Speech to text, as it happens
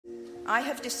I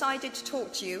have decided to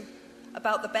talk to you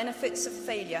about the benefits of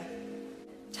failure.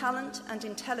 Talent and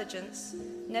intelligence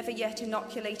never yet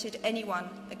inoculated anyone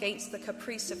against the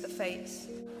caprice of the fates.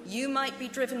 You might be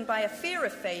driven by a fear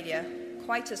of failure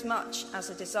quite as much as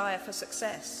a desire for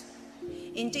success.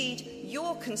 Indeed,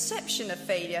 your conception of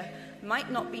failure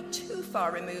might not be too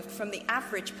far removed from the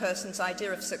average person's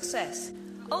idea of success.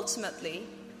 Ultimately,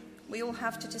 we all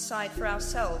have to decide for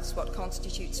ourselves what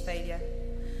constitutes failure.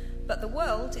 But the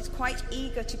world is quite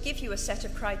eager to give you a set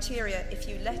of criteria if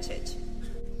you let it.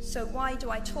 So why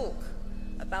do I talk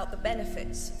about the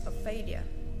benefits of failure?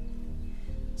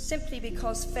 Simply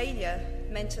because failure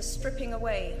meant a stripping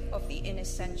away of the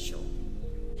inessential.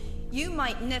 You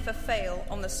might never fail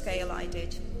on the scale I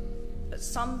did, but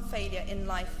some failure in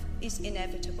life is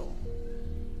inevitable.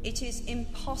 It is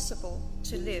impossible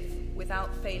to live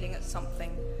without failing at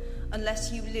something,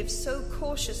 unless you live so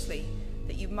cautiously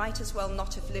that you might as well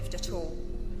not have lived at all,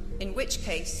 in which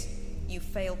case you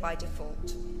fail by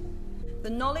default. The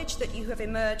knowledge that you have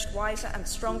emerged wiser and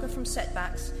stronger from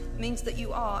setbacks means that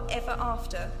you are, ever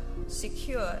after,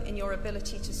 secure in your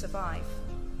ability to survive.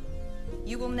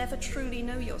 You will never truly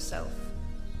know yourself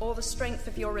or the strength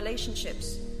of your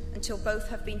relationships until both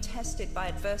have been tested by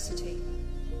adversity.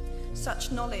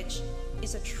 Such knowledge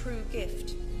is a true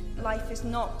gift. Life is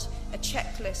not a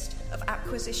checklist of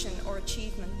acquisition or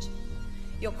achievement.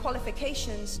 Your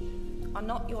qualifications are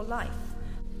not your life.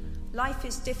 Life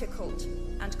is difficult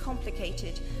and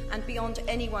complicated and beyond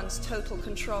anyone's total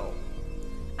control,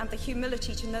 and the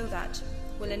humility to know that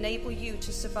will enable you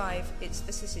to survive its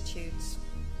vicissitudes.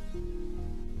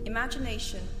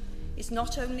 Imagination is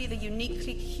not only the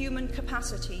uniquely human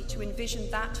capacity to envision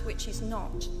that which is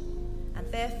not,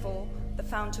 and therefore the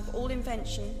fount of all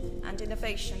invention and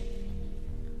innovation.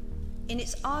 In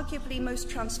its arguably most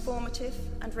transformative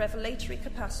and revelatory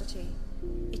capacity,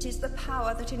 it is the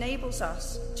power that enables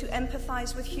us to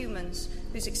empathize with humans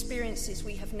whose experiences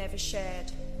we have never shared.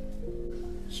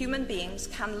 Human beings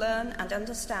can learn and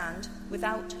understand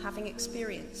without having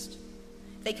experienced.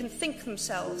 They can think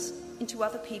themselves into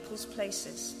other people's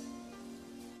places.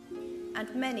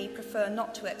 And many prefer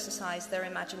not to exercise their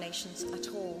imaginations at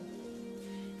all.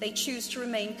 They choose to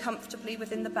remain comfortably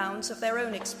within the bounds of their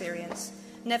own experience,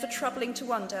 never troubling to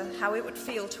wonder how it would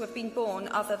feel to have been born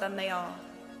other than they are.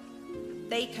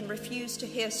 They can refuse to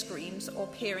hear screams or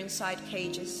peer inside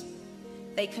cages.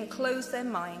 They can close their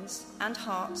minds and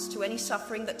hearts to any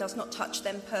suffering that does not touch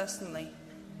them personally.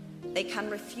 They can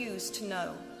refuse to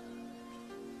know.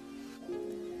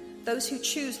 Those who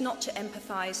choose not to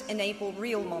empathize enable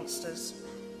real monsters,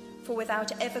 for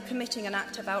without ever committing an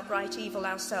act of outright evil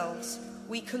ourselves,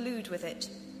 we collude with it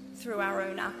through our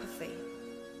own apathy.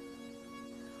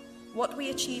 What we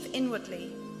achieve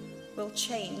inwardly will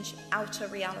change outer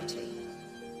reality.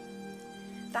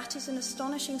 That is an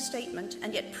astonishing statement,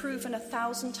 and yet proven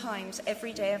 1,000 times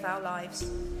every day of our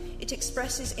lives. It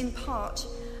expresses in part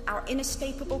our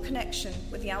inescapable connection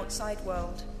with the outside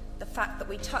world, the fact that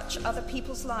we touch other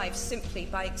people's lives simply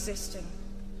by existing.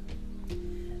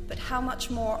 But how much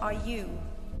more are you?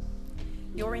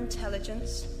 Your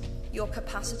intelligence, your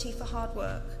capacity for hard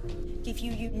work, give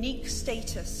you unique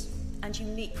status and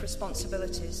unique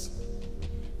responsibilities.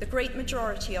 The great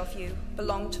majority of you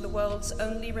belong to the world's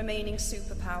only remaining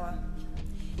superpower.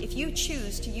 If you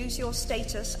choose to use your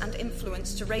status and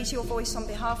influence to raise your voice on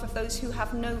behalf of those who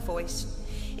have no voice,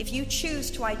 if you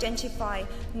choose to identify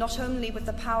not only with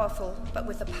the powerful but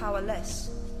with the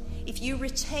powerless, if you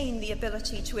retain the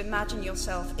ability to imagine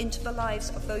yourself into the lives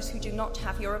of those who do not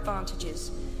have your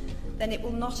advantages, then it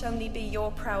will not only be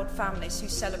your proud families who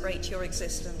celebrate your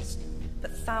existence,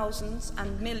 but thousands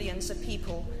and millions of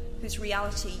people whose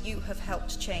reality you have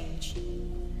helped change.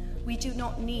 We do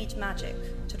not need magic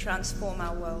to transform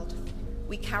our world.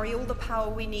 We carry all the power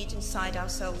we need inside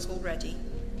ourselves already.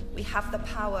 We have the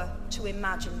power to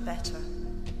imagine better.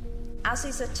 As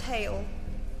is a tale,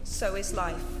 so is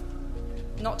life.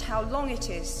 Not how long it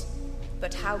is,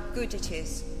 but how good it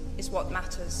is what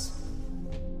matters.